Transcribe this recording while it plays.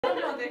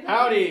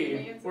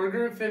Howdy! We're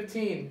group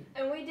 15.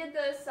 And we did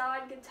the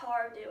Assad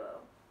guitar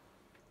duo.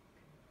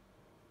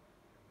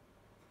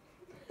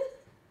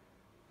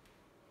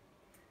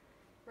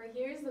 Right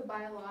here is the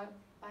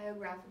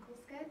biographical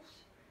sketch.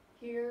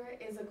 Here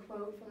is a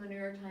quote from the New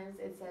York Times.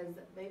 It says,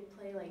 "They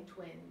play like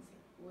twins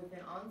with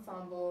an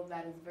ensemble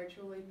that is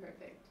virtually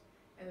perfect,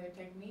 and their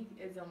technique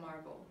is a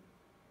marvel."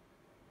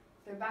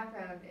 Their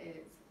background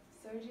is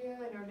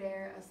Sergio and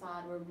Odair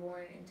Assad were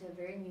born into a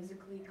very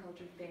musically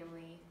cultured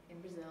family in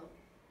Brazil.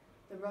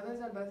 The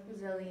brothers are both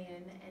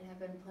Brazilian and have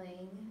been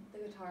playing the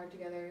guitar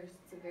together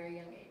since a very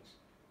young age.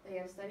 They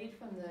have studied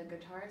from the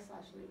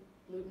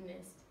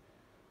guitarist/lutenist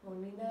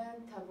Monina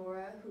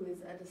Tavora, who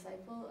is a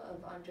disciple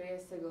of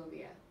Andreas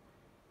Segovia.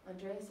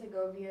 Andreas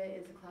Segovia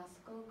is a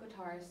classical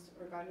guitarist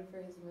regarded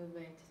for his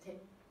movement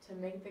to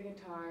make the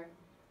guitar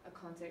a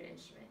concert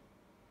instrument.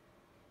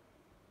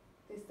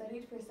 They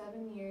studied for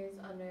 7 years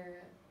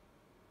under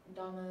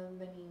Donna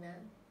Menina.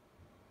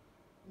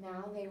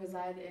 Now they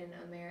reside in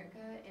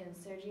America, and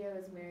Sergio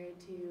is married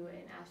to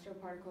an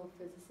astroparticle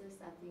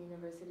physicist at the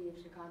University of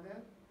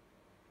Chicago.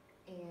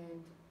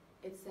 And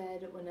it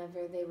said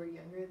whenever they were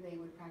younger, they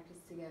would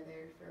practice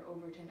together for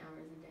over 10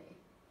 hours a day.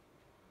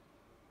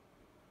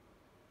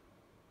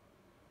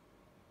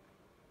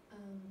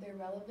 Their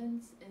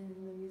relevance in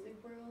the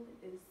music world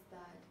is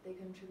that they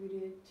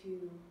contributed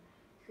to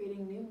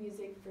creating new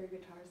music for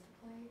guitars to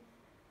play,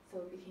 so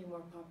it became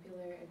more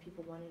popular and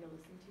people wanted to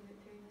listen to it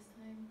during this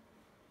time.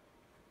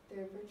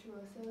 They're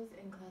virtuosos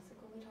in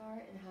classical guitar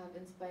and have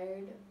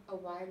inspired a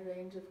wide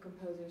range of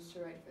composers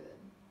to write for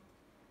them.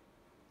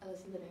 I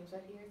listed the names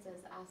right here. It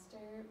says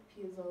Astor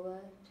Piazzolla,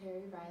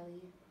 Terry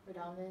Riley,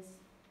 Radames,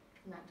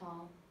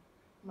 Natal,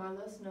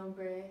 Marlos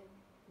Nombre,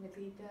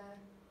 Nikita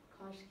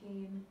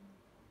Koshkin,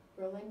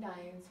 Roland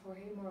Dines,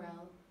 Jorge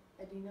Morel,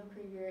 Adino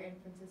Krieger, and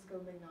Francisco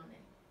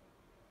Mignone.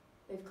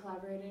 They've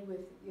collaborated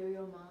with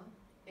Yo-Yo Ma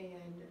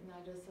and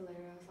Nadia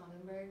Solero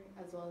Sonnenberg,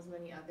 as well as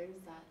many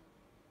others that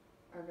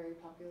are very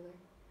popular.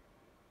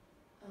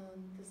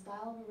 The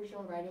style of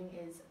original writing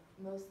is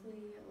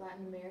mostly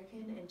Latin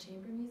American and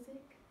chamber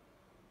music.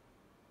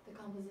 The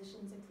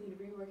compositions include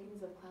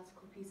reworkings of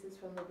classical pieces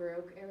from the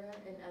Baroque era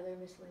and other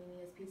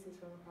miscellaneous pieces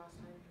from across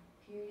time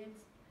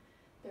periods.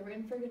 They're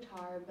written for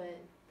guitar, but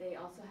they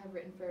also have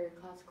written for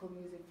classical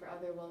music for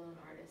other well-known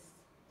artists,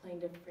 playing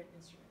different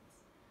instruments.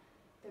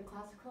 Their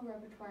classical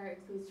repertoire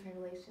includes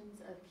translations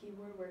of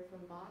keyboard work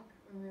from Bach,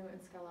 Rameau, and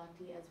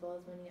Scarlatti, as well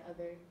as many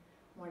other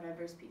more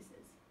diverse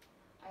pieces.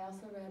 I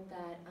also read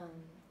that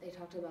they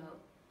talked about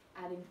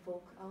adding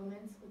folk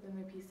elements within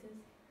their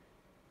pieces,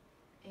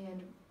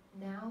 and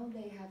now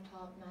they have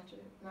taught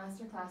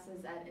master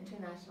classes at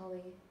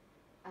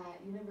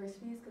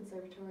universities,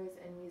 conservatories,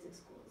 and music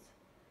schools.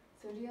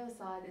 Sergio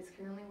Assad is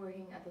currently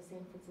working at the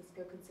San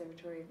Francisco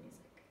Conservatory of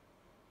Music.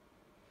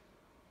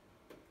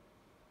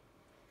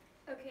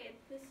 Okay,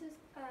 this is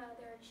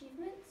their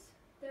achievements.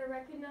 They're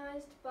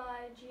recognized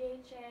by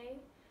GHA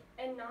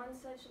and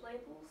non-such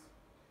labels.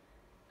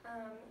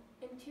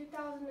 In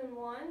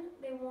 2001,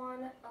 they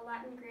won a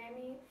Latin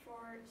Grammy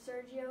for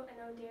Sergio and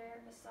Odair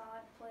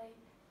Assad play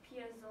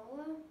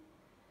Piazzolla.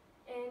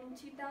 In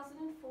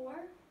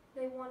 2004,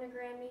 they won a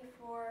Grammy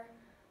for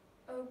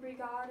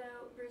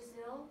Obrigado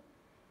Brazil,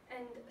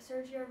 and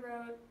Sergio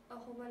wrote a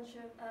whole bunch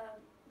of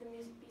the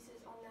music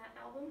pieces on that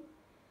album.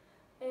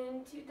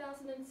 In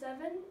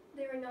 2007,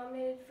 they were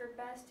nominated for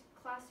Best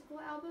Classical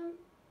Album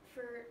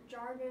for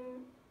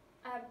Jargon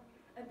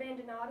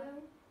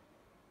Abandonado,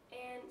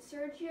 and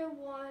Sergio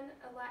won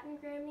a Latin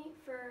Grammy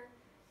for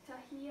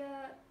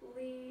Tahia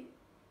Li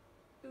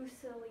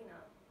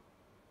Usilina.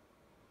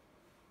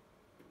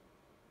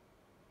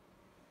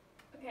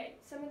 Okay,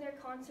 some of their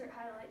concert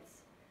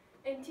highlights.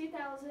 In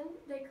 2000,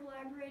 they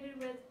collaborated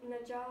with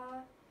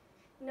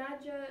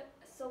Nadia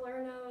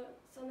Salerno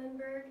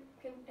Sonnenberg,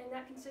 and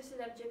that consisted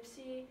of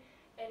gypsy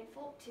and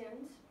folk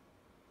tunes.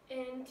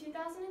 In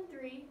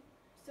 2003,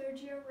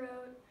 Sergio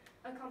wrote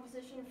a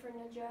composition for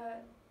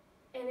Nadia,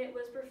 and it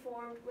was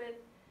performed with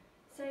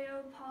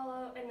Sao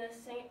Paulo and the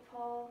St.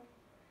 Paul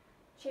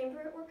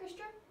Chamber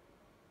Orchestra.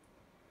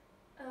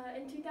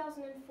 In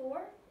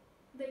 2004,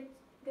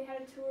 they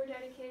had a tour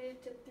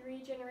dedicated to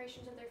 3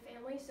 generations of their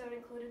family, so it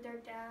included their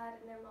dad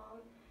and their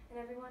mom and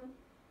everyone.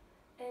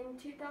 In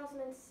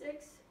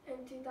 2006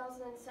 and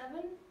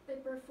 2007, they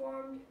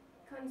performed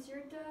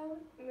Concerto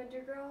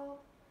Madrigal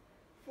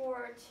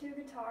for 2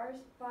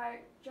 guitars by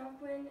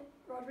Joaquin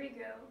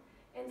Rodrigo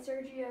and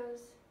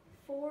Sergio's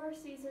 4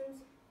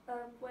 Seasons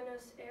of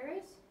Buenos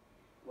Aires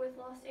with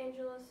Los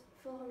Angeles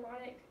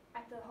Philharmonic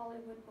at the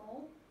Hollywood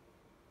Bowl.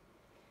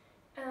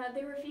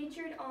 They were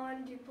featured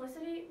on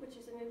Duplicity, which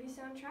is a movie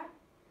soundtrack.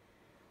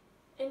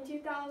 In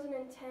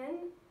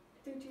 2010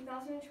 through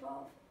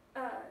 2012,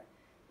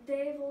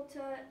 De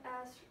Volta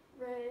as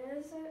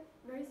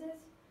Raízes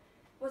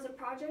was a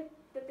project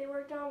that they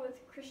worked on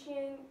with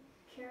Christian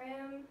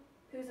Karam,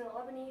 who's a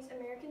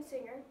Lebanese-American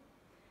singer,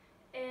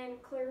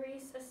 and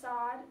Clarice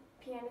Assad,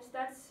 pianist,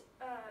 that's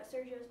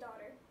Sergio's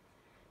daughter,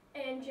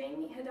 and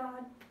Jamie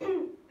Haddad,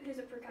 who's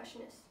a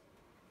percussionist.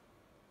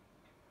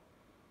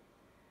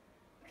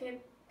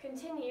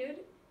 continued.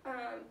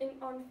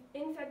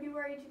 In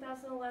February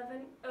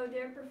 2011,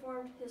 O'Dare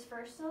performed his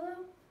first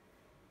solo.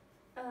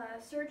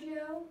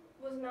 Sergio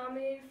was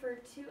nominated for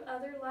 2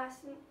 other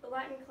Latin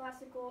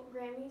classical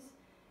Grammys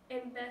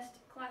and Best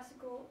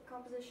Classical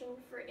Composition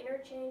for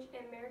Interchange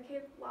and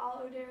Maracaibo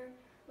while O'Dare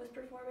was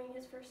performing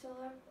his first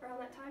solo around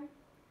that time.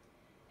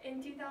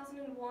 In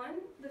 2001,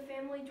 the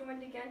family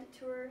joined again to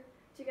tour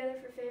together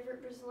for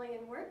favorite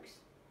Brazilian works.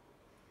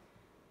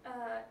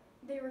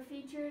 They were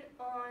featured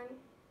on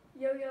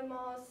Yo-Yo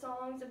Ma's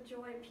Songs of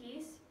Joy and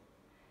Peace,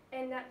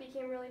 and that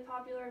became really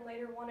popular and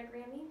later won a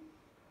Grammy.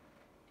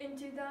 In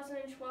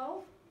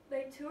 2012,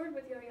 they toured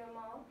with Yo-Yo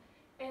Ma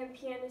and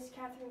pianist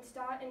Catherine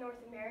Stott in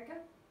North America.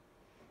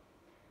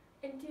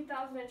 In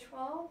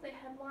 2012, they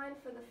headlined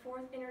for the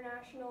 4th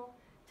International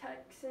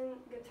Texan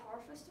Guitar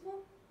Festival.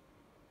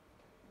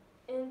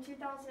 In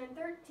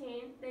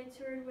 2013, they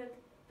toured with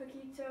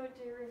Paquito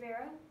de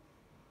Rivera.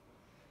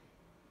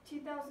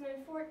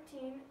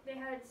 2014, they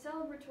had a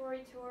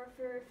celebratory tour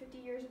for 50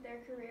 years of their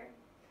career.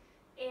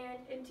 And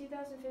in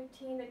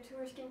 2015, the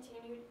tours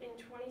continued in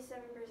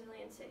 27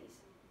 Brazilian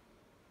cities.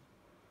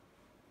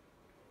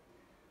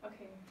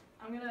 Okay,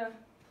 I'm gonna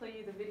play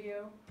you the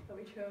video that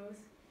we chose.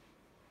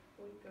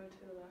 We go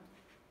to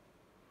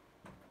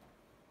the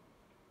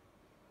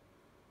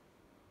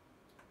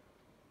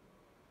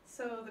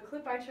So the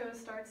clip I chose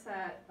starts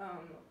at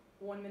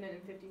 1 minute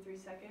and 53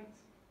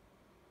 seconds,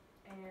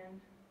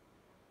 and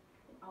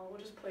we'll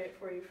just play it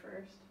for you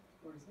first.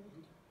 Where does it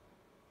end?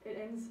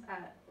 It ends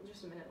at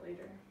just a minute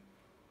later.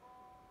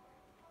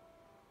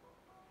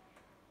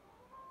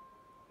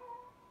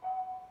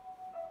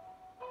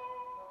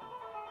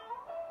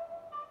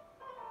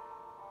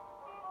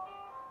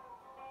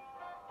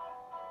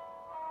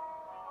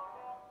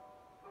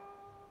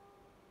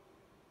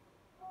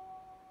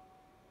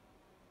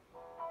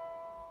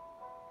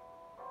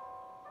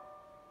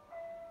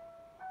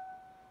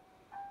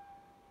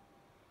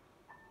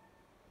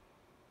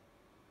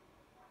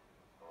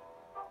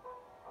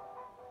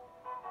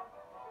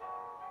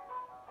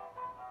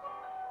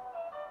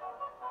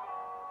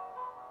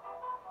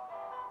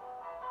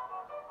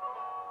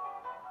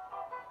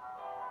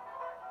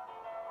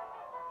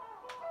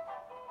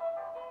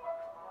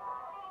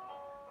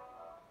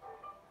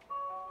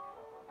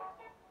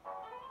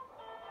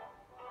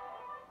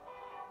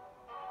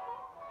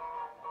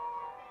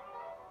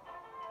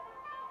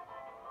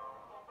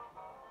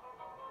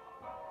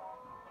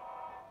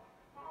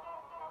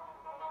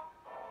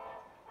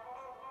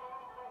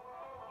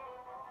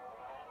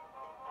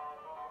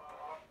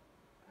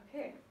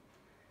 Okay,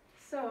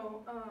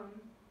 so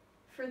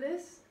for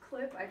this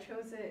clip I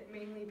chose it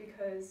mainly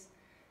because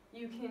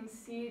you can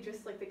see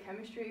just like the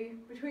chemistry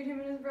between him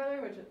and his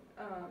brother, which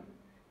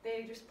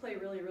they just play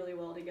really, really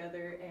well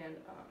together and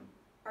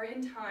are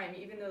in time,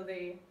 even though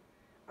they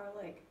are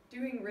like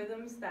doing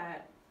rhythms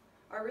that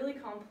are really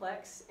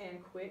complex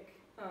and quick.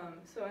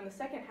 So in the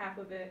second half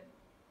of it,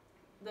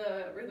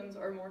 the rhythms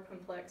are more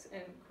complex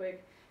and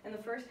quick. In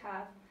the first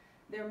half,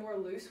 they're more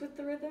loose with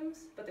the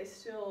rhythms, but they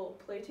still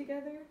play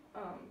together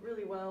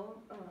really well.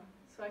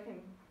 So I can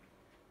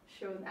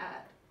show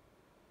that.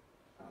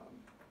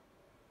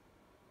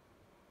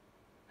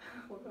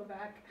 We'll go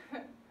back.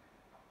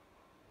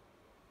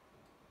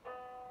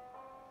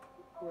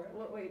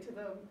 We'll wait to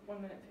the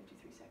 1 minute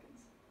 53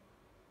 seconds.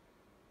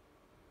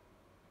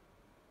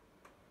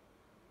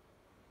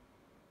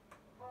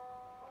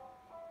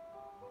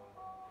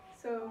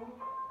 So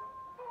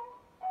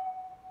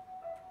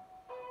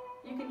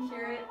you can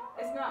hear it.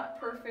 It's not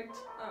perfect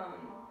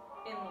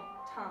in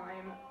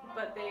time,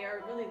 but they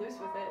are really loose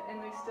with it,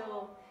 and they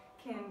still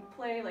can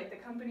play like the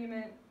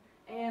accompaniment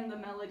and the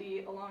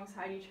melody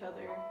alongside each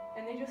other,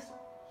 and they just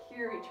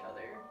hear each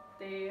other.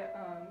 They,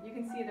 you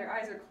can see their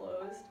eyes are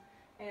closed,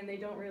 and they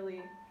don't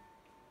really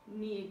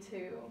need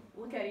to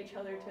look at each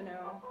other to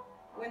know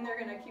when they're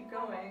gonna keep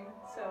going.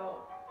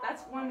 So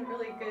that's one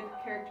really good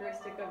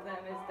characteristic of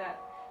them, is that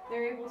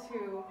they're able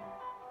to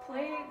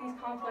play these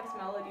complex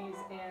melodies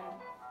and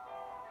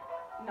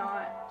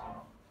not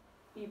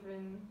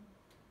even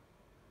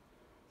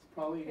It's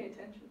probably pay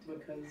attention to it.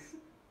 because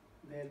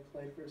they had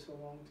played for so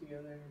long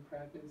together in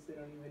practice, they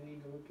don't even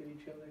need to look at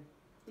each other.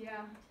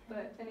 Yeah,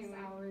 but 10 anyway.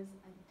 hours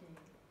a day.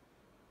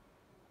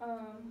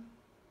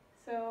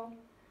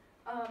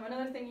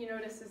 Another thing you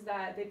notice is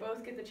that they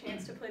both get the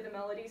chance to play the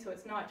melody, so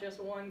it's not just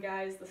one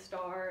guy's the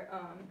star.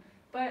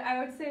 But I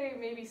would say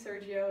maybe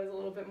Sergio is a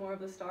little bit more of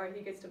the star.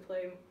 He gets to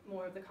play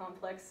more of the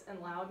complex and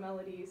loud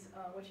melodies,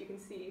 which you can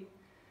see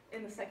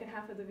in the second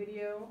half of the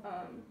video.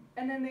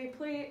 And then they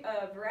play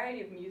a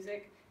variety of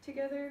music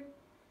together.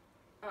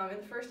 In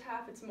the first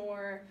half it's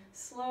more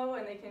slow,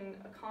 and they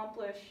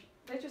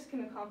just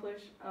can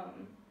accomplish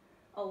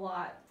a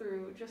lot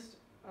through just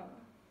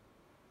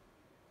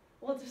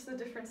just the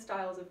different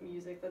styles of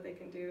music that they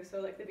can do.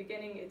 So like the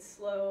beginning, it's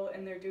slow,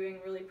 and they're doing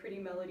really pretty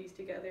melodies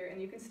together,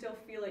 and you can still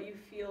feel it. You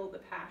feel the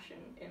passion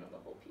in the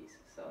whole piece.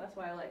 So that's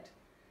why I liked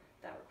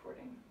that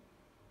recording.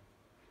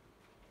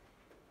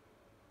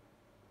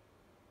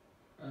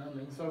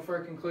 And so for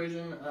a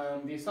conclusion,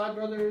 the Assad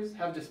brothers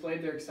have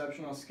displayed their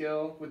exceptional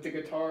skill with the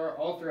guitar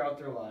all throughout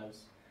their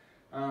lives.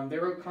 They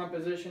wrote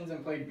compositions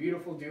and played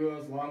beautiful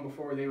duos long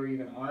before they were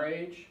even our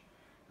age.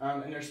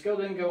 And their skill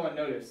didn't go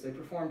unnoticed. They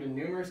performed in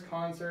numerous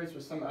concerts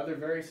with some other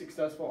very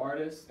successful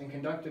artists and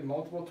conducted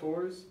multiple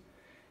tours.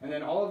 And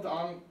then all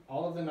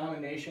of the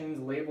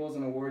nominations, labels,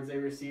 and awards they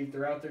received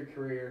throughout their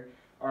career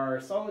are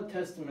solid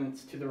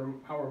testaments to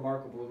how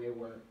remarkable they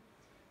were.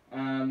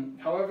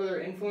 However,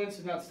 their influence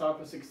did not stop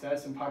with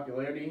success and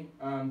popularity.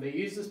 They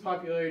used this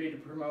popularity to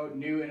promote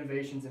new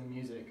innovations in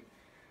music.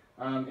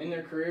 In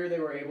their career, they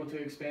were able to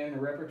expand the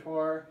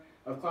repertoire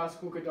of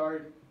classical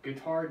guitar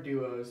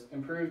duos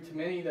and prove to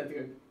many that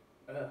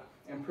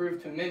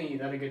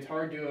a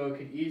guitar duo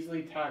could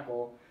easily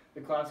tackle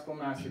the classical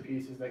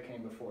masterpieces that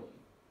came before them.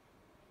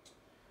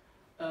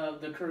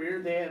 The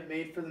career they have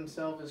made for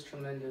themselves is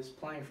tremendous.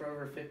 Playing for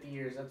over 50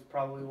 years, that's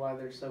probably why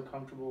they're so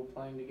comfortable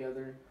playing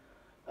together.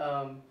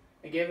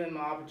 It gave them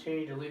an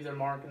opportunity to leave their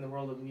mark in the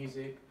world of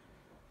music.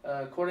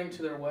 According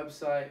to their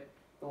website,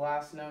 the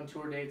last known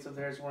tour dates of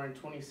theirs were in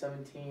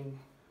 2017,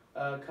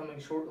 coming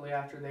shortly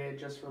after they had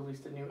just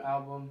released a new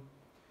album.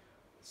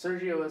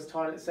 Sergio has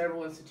taught at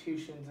several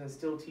institutions and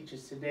still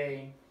teaches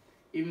today.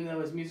 Even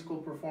though his musical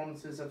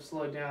performances have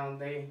slowed down,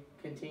 they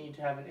continue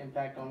to have an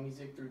impact on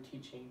music through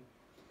teaching.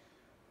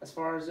 As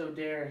far as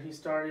O'Dare, he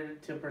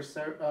started to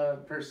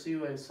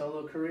pursue a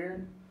solo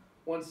career.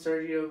 Once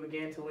Sergio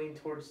began to lean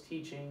towards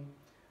teaching,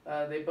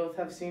 they both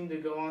have seemed to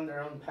go on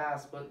their own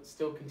paths, but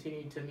still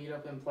continue to meet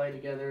up and play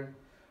together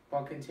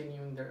while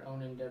continuing their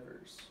own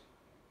endeavors.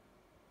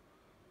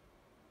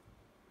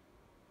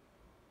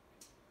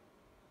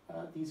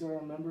 These are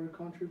our member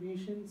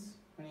contributions.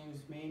 My name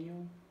is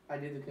Manuel. I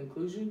did the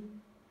conclusion.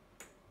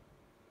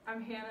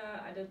 I'm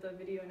Hannah. I did the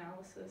video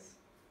analysis.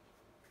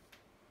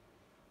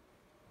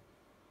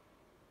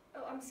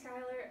 Oh, I'm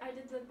Skylar. I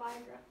did the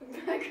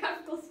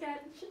biographical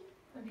sketch.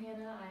 I'm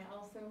Hannah. I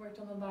also worked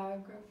on the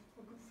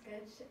biographical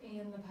sketch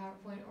and the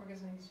PowerPoint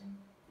organization.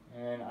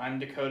 And I'm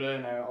Dakota,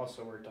 and I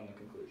also worked on the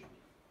conclusion.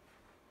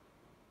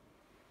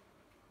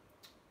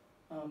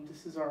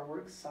 This is our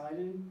works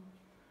cited.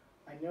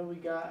 I know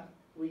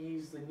we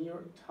used the New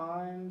York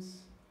Times.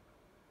 You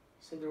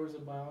said there was a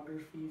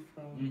biography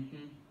from...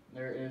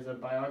 There is a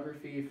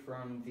biography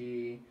from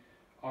the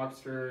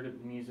Oxford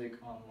Music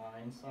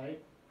Online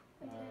site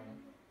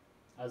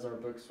as our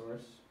book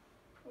source.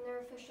 And their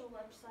official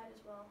website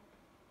as well.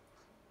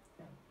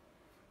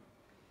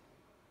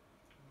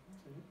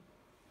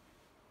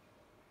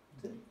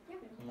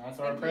 And that's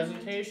our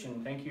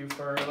presentation. Thank you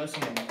for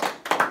listening.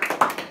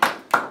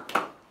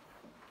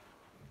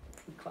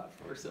 We clap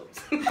for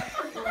ourselves.